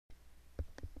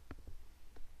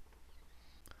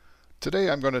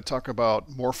Today I'm going to talk about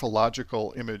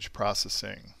morphological image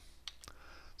processing.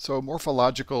 So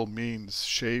morphological means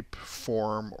shape,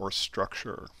 form, or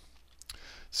structure.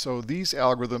 So these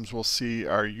algorithms we'll see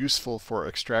are useful for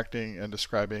extracting and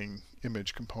describing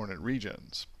image component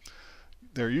regions.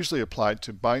 They're usually applied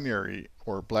to binary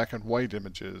or black and white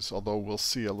images, although we'll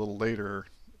see a little later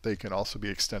they can also be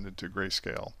extended to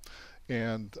grayscale.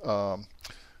 And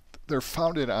they're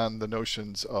founded on the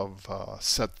notions of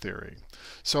set theory.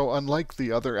 So unlike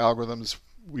the other algorithms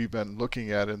we've been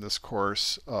looking at in this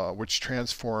course, which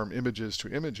transform images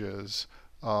to images,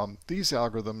 these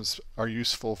algorithms are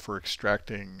useful for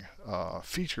extracting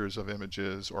features of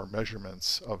images or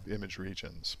measurements of image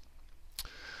regions.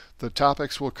 The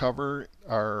topics we'll cover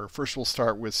are, first we'll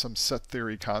start with some set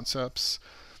theory concepts,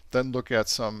 then look at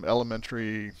some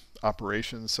elementary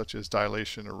operations such as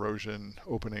dilation, erosion,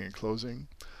 opening and closing.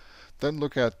 Then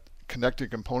look at connected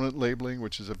component labeling,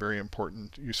 which is a very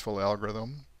important, useful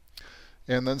algorithm.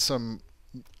 And then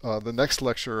the next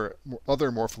lecture,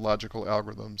 other morphological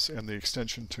algorithms and the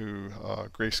extension to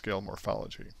grayscale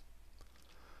morphology.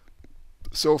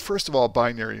 So first of all,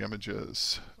 binary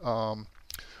images.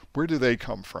 Where do they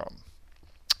come from?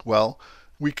 Well,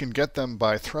 we can get them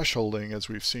by thresholding, as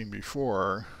we've seen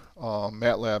before.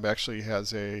 MATLAB actually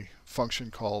has a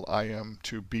function called im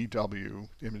to bw,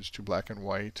 image to black and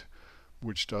white,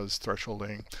 which does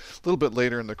thresholding. A little bit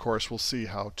later in the course we'll see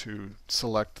how to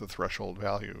select the threshold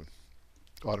value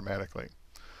automatically.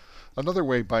 Another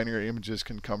way binary images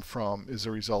can come from is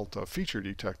a result of feature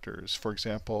detectors. For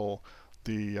example,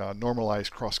 the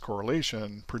normalized cross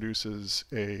correlation produces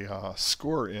a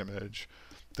score image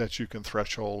that you can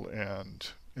threshold,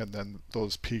 and then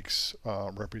those peaks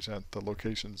represent the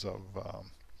locations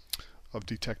of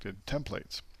detected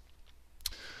templates.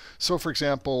 So for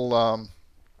example,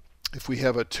 if we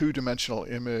have a two-dimensional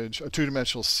image, a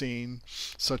two-dimensional scene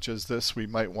such as this, we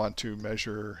might want to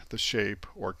measure the shape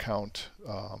or count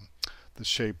the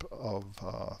shape of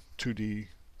 2D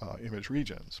image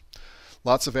regions.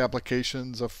 Lots of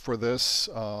applications for this.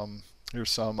 Here's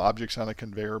some: objects on a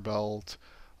conveyor belt,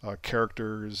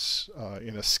 characters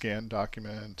in a scan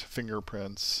document,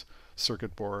 fingerprints,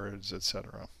 circuit boards,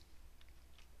 etc.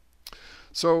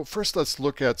 So first let's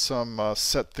look at some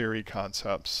set theory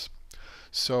concepts.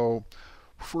 So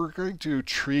if we're going to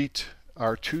treat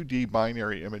our 2D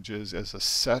binary images as a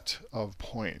set of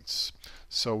points,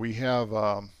 so we have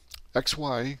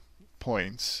XY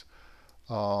points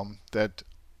that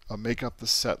make up the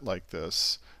set like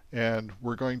this, and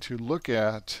we're going to look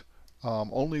at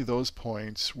only those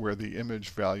points where the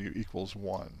image value equals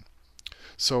 1.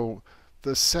 So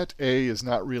the set A is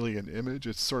not really an image,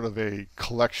 it's sort of a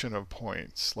collection of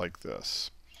points like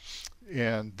this.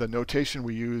 And the notation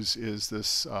we use is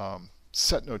this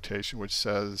set notation, which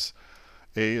says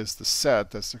A is the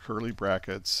set, that's the curly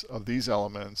brackets, of these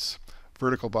elements.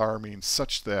 Vertical bar means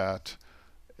such that,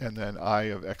 and then I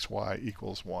of xy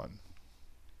equals 1.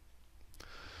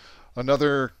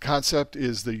 Another concept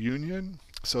is the union.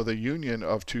 So the union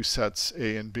of two sets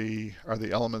A and B are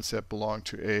the elements that belong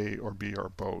to A or B or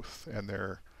both, and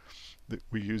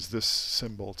we use this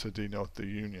symbol to denote the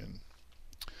union.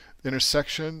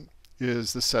 Intersection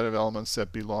is the set of elements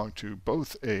that belong to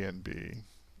both A and B,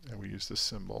 and we use this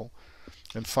symbol.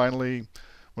 And finally,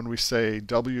 when we say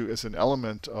W is an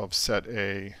element of set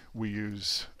A, we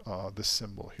use this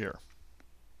symbol here.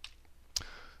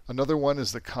 Another one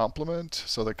is the complement.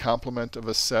 So the complement of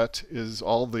a set is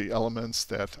all the elements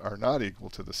that are not equal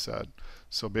to the set.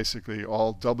 So basically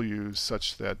all W's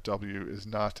such that W is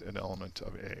not an element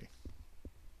of A.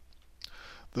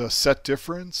 The set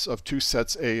difference of two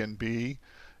sets A and B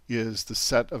is the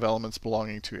set of elements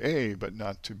belonging to A but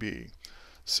not to B.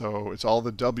 So it's all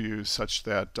the W's such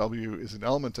that W is an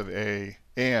element of A,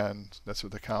 and that's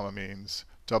what the comma means,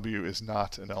 W is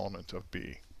not an element of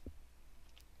B.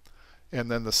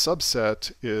 And then the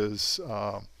subset is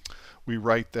we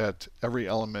write that every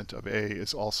element of A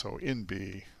is also in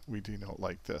B. We denote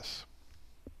like this.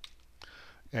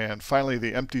 And finally,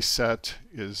 the empty set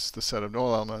is the set of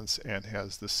no elements and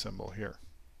has this symbol here.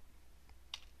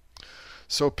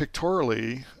 So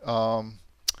pictorially,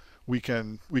 we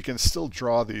can still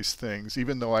draw these things,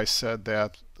 even though I said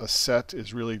that a set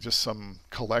is really just some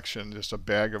collection, just a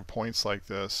bag of points like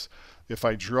this. If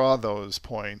I draw those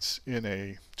points in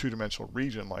a two-dimensional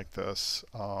region like this,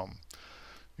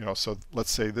 so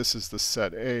let's say this is the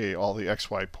set A, all the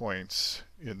XY points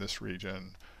in this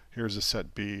region. Here's a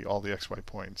set B, all the XY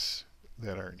points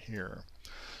that are in here.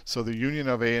 So the union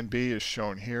of A and B is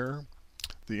shown here.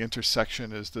 The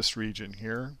intersection is this region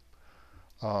here.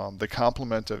 The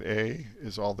complement of A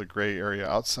is all the gray area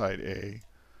outside A.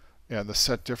 And the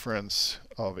set difference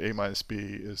of A minus B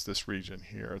is this region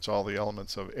here. It's all the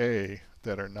elements of A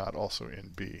that are not also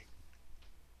in B.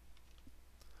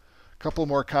 A couple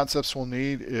more concepts we'll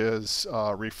need is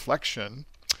reflection.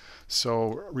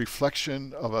 So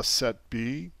reflection of a set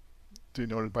B,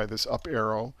 denoted by this up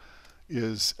arrow,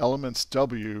 is elements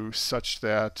W such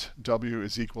that W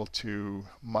is equal to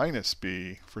minus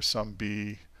B for some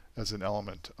B as an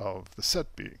element of the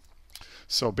set B.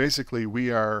 So basically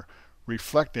we are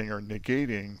reflecting or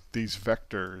negating these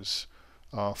vectors,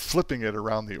 flipping it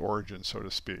around the origin, so to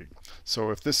speak.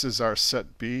 So if this is our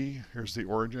set B, here's the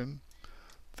origin,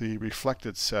 the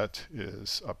reflected set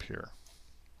is up here.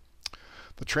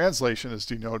 The translation is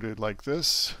denoted like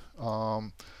this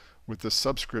with the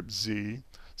subscript Z.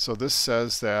 So this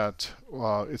says that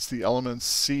it's the element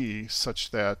C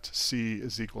such that C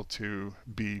is equal to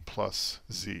B plus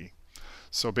Z.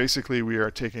 So basically we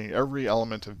are taking every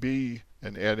element of B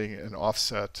and adding an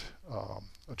offset,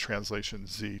 a translation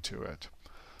Z to it.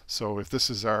 So if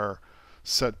this is our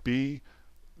set B,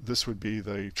 this would be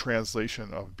the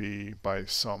translation of B by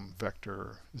some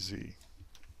vector Z.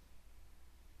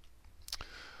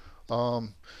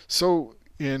 So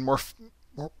in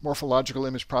morphological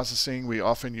image processing, we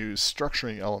often use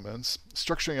structuring elements.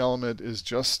 Structuring element is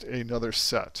just another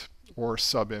set or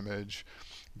subimage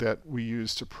that we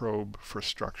use to probe for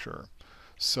structure.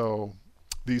 So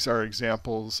these are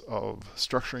examples of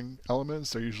structuring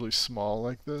elements. They're usually small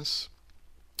like this.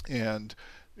 And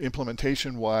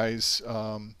implementation-wise,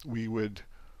 we would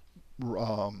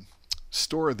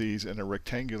store these in a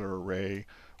rectangular array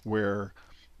where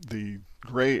the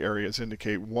gray areas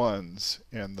indicate ones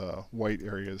and the white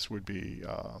areas would be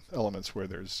elements where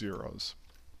there's zeros.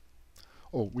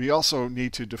 Oh, we also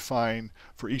need to define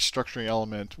for each structuring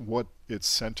element what its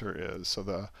center is. So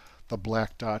the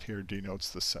black dot here denotes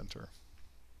the center.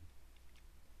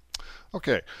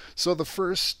 Okay, so the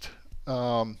first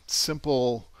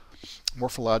simple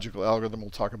morphological algorithm we'll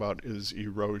talk about is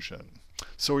erosion.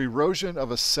 So erosion of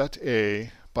a set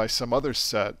A by some other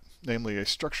set, namely a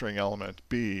structuring element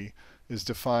B, is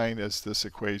defined as this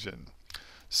equation.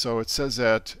 So it says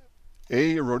that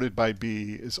A eroded by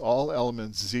B is all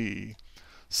elements Z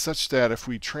such that if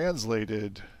we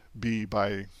translated B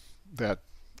by that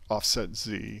offset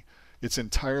Z, it's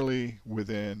entirely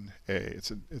within A.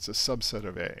 It's a subset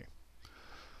of A.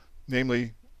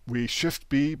 Namely, we shift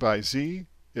B by Z.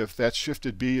 If that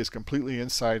shifted B is completely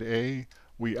inside A,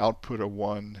 we output a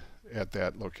 1 at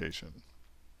that location.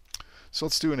 So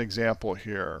let's do an example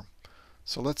here.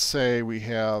 So let's say we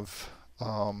have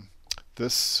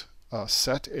this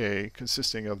set A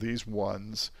consisting of these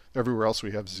 1s. Everywhere else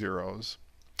we have zeros.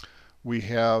 We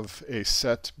have a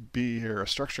set B here, a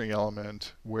structuring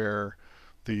element, where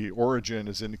the origin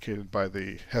is indicated by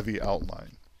the heavy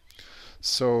outline.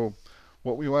 So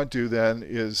what we want to do then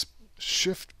is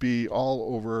shift B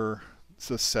all over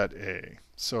the set A.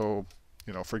 So,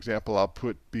 for example, I'll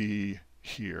put B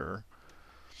here.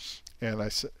 And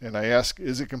I ask,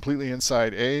 is it completely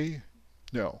inside A?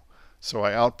 No. So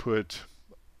I output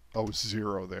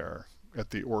 0 there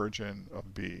at the origin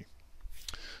of B.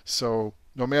 So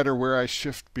no matter where I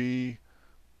shift B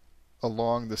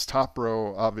along this top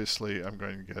row, obviously I'm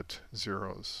going to get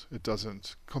zeros. It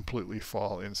doesn't completely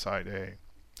fall inside A.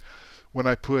 When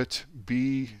I put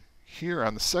B here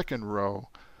on the second row,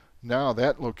 now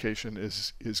that location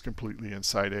is completely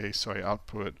inside A, so I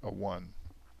output a 1.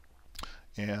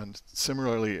 And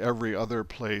similarly, every other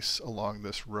place along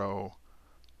this row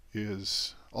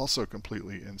is also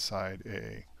completely inside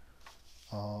A.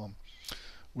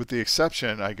 With the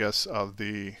exception, I guess, of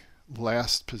the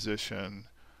last position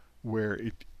where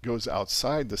it goes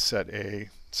outside the set A.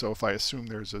 So if I assume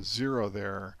there's a 0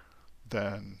 there,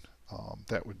 then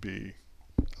that would be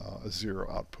a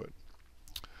 0 output.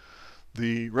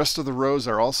 The rest of the rows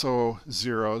are also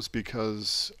zeros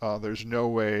because there's no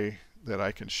way that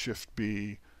I can shift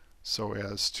B so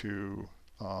as to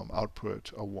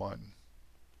output a 1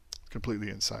 completely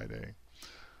inside A.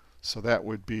 So that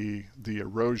would be the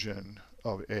erosion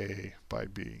of A by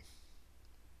B.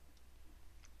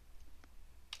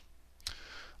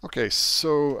 Okay,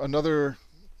 so another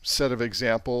set of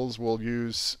examples we'll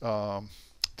use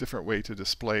different way to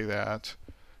display that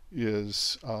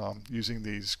is using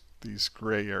these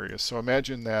gray areas. So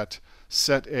imagine that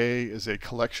set A is a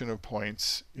collection of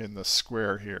points in the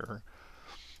square here.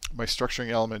 My structuring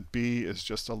element B is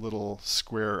just a little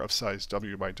square of size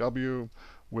W by W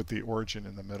with the origin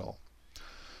in the middle.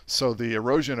 So the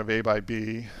erosion of A by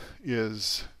B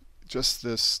is just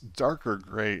this darker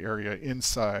gray area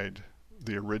inside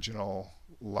the original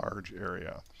large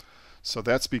area. So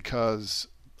that's because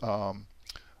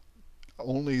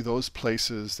only those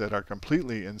places that are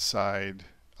completely inside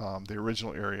the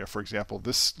original area. For example,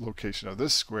 this location of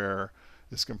this square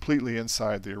is completely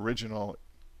inside the original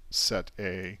set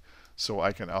A, so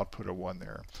I can output a 1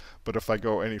 there. But if I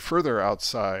go any further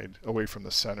outside, away from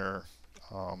the center,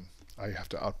 I have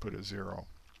to output a 0.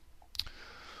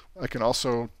 I can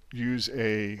also use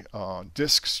a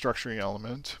disk structuring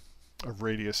element of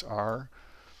radius r,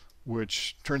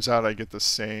 which turns out I get the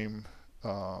same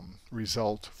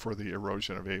result for the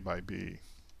erosion of A by B.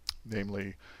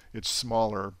 Namely, it's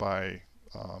smaller by,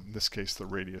 in this case, the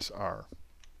radius r.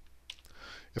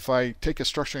 If I take a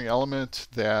structuring element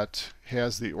that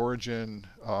has the origin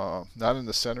not in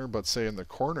the center, but say in the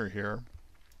corner here,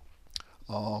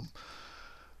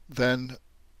 then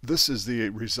this is the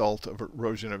result of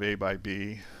erosion of A by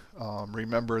B.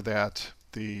 Remember that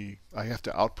I have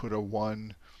to output a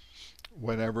 1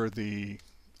 whenever the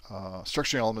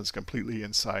structuring element is completely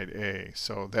inside A.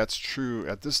 So that's true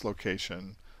at this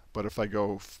location, but if I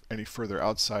go any further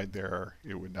outside there,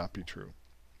 it would not be true.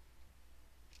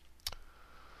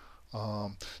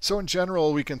 So in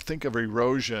general, we can think of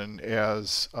erosion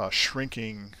as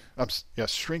shrinking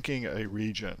a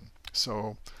region.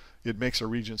 So it makes a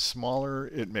region smaller,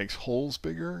 it makes holes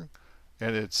bigger,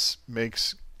 and it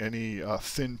makes any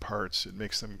thin parts, it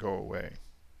makes them go away.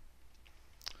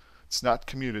 It's not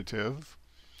commutative.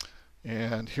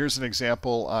 And here's an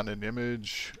example on an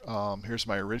image. Here's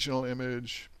my original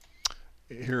image.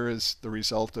 Here is the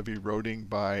result of eroding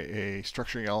by a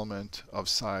structuring element of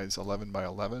size 11 by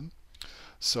 11.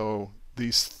 So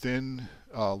these thin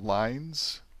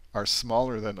lines are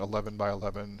smaller than 11 by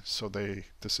 11, so they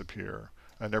disappear,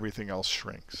 and everything else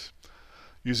shrinks.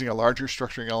 Using a larger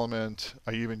structuring element,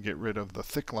 I even get rid of the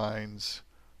thick lines,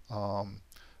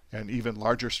 and even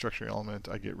larger structuring element,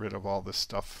 I get rid of all this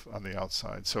stuff on the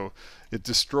outside. So it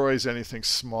destroys anything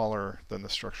smaller than the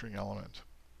structuring element.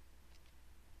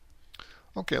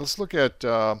 Okay, let's look at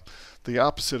the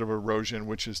opposite of erosion,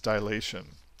 which is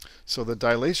dilation. So the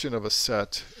dilation of a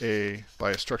set A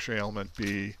by a structuring element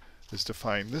B is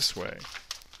defined this way.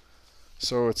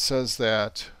 So it says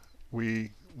that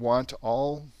we want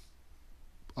all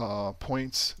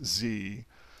points Z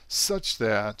such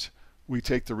that we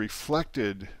take the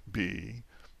reflected B,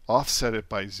 offset it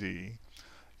by Z,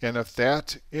 and if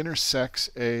that intersects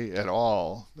A at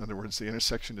all, in other words, the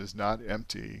intersection is not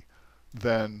empty,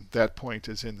 then that point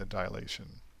is in the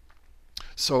dilation.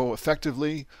 So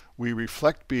effectively, we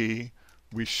reflect B,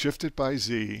 we shift it by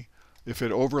Z. If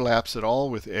it overlaps at all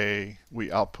with A,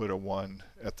 we output a 1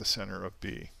 at the center of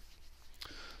B.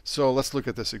 So let's look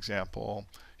at this example.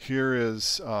 Here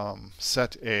is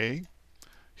set A.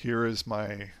 Here is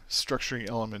my structuring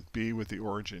element B with the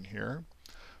origin here.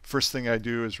 First thing I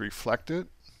do is reflect it.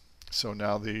 So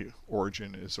now the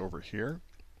origin is over here.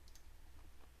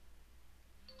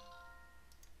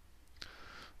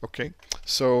 Okay,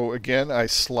 so again, I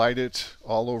slide it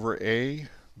all over A,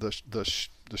 the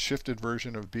shifted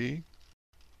version of B.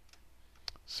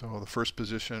 So the first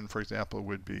position, for example,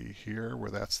 would be here,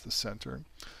 where that's the center.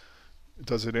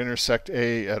 Does it intersect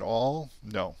A at all?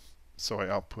 No. So I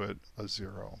output a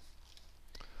 0.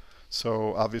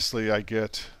 So obviously I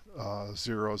get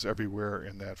zeros everywhere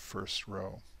in that first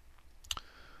row.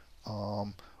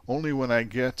 Only when I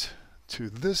get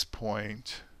to this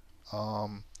point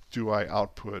do I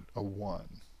output a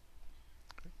 1.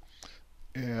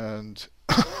 And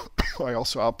I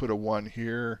also output a 1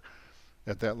 here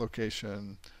at that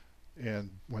location, and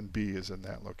when B is in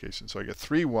that location. So I get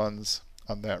 3 1s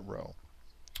on that row.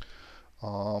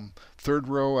 Third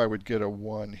row, I would get a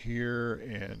 1 here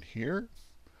and here.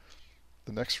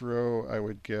 The next row, I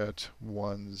would get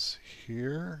 1s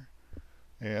here.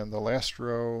 And the last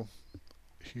row,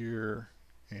 here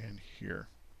and here.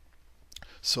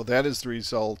 So that is the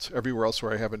result. Everywhere else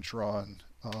where I haven't drawn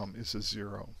is a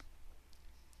 0.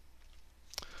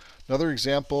 Another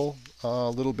example, a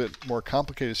little bit more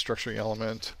complicated structuring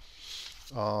element.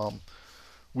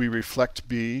 We reflect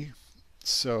B.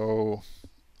 So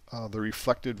the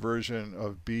reflected version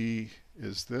of B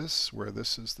is this, where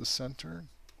this is the center.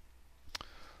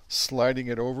 Sliding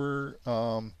it over.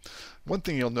 One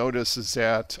thing you'll notice is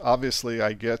that obviously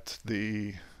I get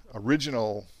the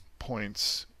original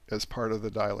points as part of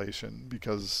the dilation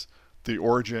because the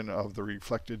origin of the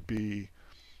reflected B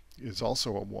is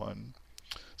also a 1.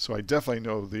 So I definitely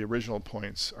know the original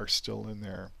points are still in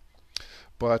there.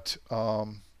 But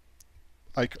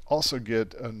I also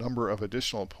get a number of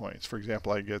additional points. For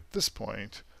example, I get this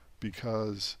point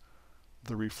because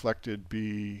the reflected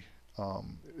B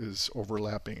is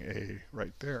overlapping A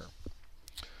right there.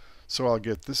 So I'll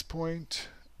get this point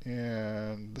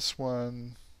and this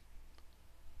one,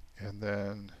 and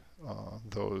then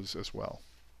those as well.